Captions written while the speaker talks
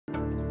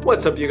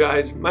What's up, you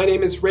guys? My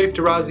name is Raif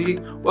Derrazi.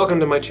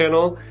 Welcome to my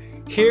channel.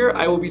 Here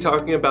I will be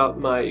talking about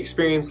my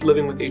experience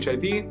living with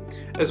HIV,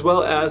 as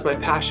well as my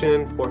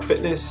passion for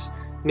fitness,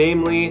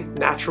 namely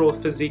natural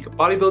physique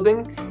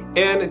bodybuilding,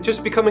 and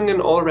just becoming an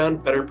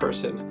all-around better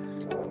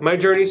person. My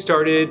journey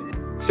started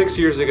 6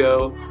 years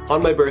ago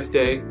on my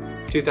birthday,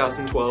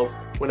 2012,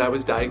 when I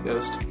was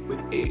diagnosed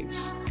with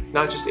AIDS.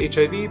 Not just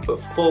HIV, but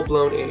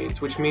full-blown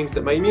AIDS, which means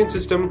that my immune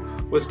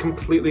system was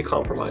completely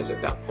compromised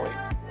at that point.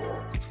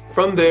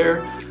 From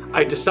there,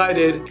 I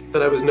decided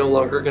that I was no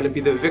longer going to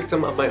be the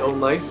victim of my own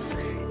life,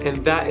 and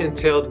that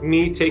entailed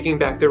me taking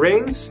back the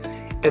reins,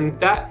 and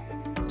that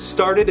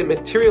started and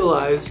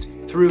materialized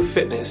through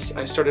fitness.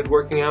 I started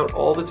working out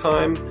all the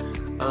time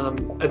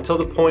until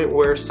the point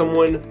where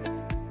someone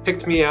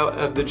picked me out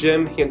of the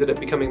gym. He ended up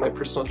becoming my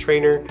personal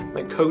trainer,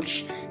 my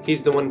coach.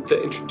 He's the one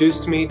that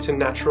introduced me to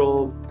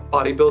natural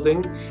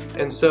bodybuilding,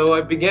 and so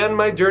I began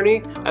my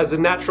journey as a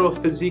natural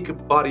physique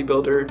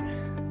bodybuilder.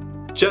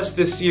 Just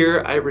this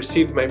year, I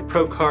received my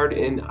pro card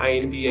in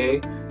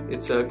INBA.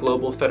 It's a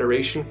global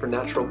federation for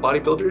natural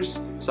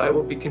bodybuilders, so I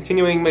will be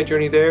continuing my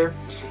journey there.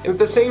 And at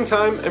the same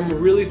time,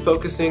 I'm really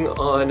focusing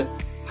on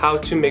how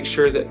to make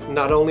sure that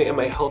not only am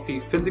I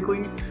healthy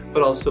physically,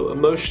 but also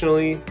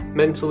emotionally,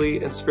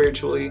 mentally, and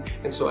spiritually.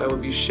 And so I will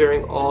be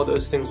sharing all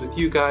those things with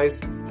you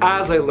guys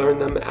as I learn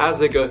them,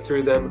 as I go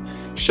through them,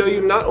 show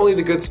you not only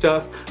the good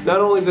stuff, not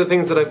only the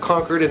things that I've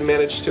conquered and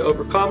managed to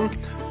overcome,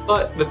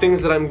 but the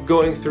things that I'm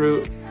going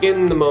through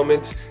in the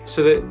moment,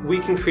 so that we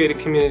can create a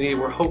community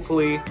where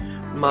hopefully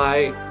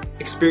my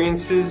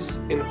experiences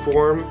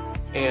inform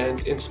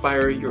and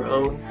inspire your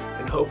own,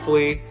 and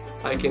hopefully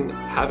I can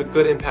have a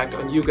good impact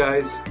on you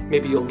guys.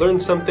 Maybe you'll learn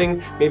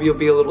something, maybe you'll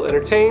be a little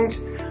entertained,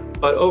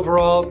 but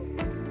overall,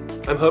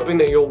 I'm hoping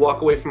that you'll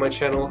walk away from my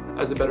channel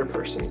as a better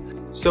person.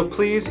 So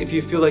please, if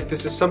you feel like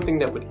this is something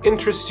that would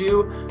interest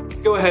you,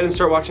 go ahead and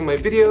start watching my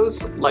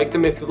videos, like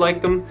them if you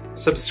like them,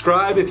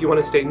 subscribe if you want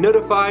to stay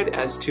notified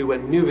as to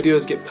when new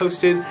videos get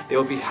posted. They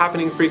will be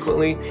happening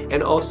frequently,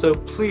 and also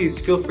please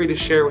feel free to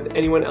share with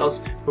anyone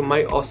else who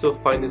might also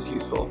find this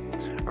useful.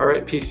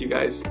 Alright, peace you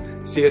guys.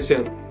 See you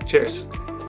soon. Cheers.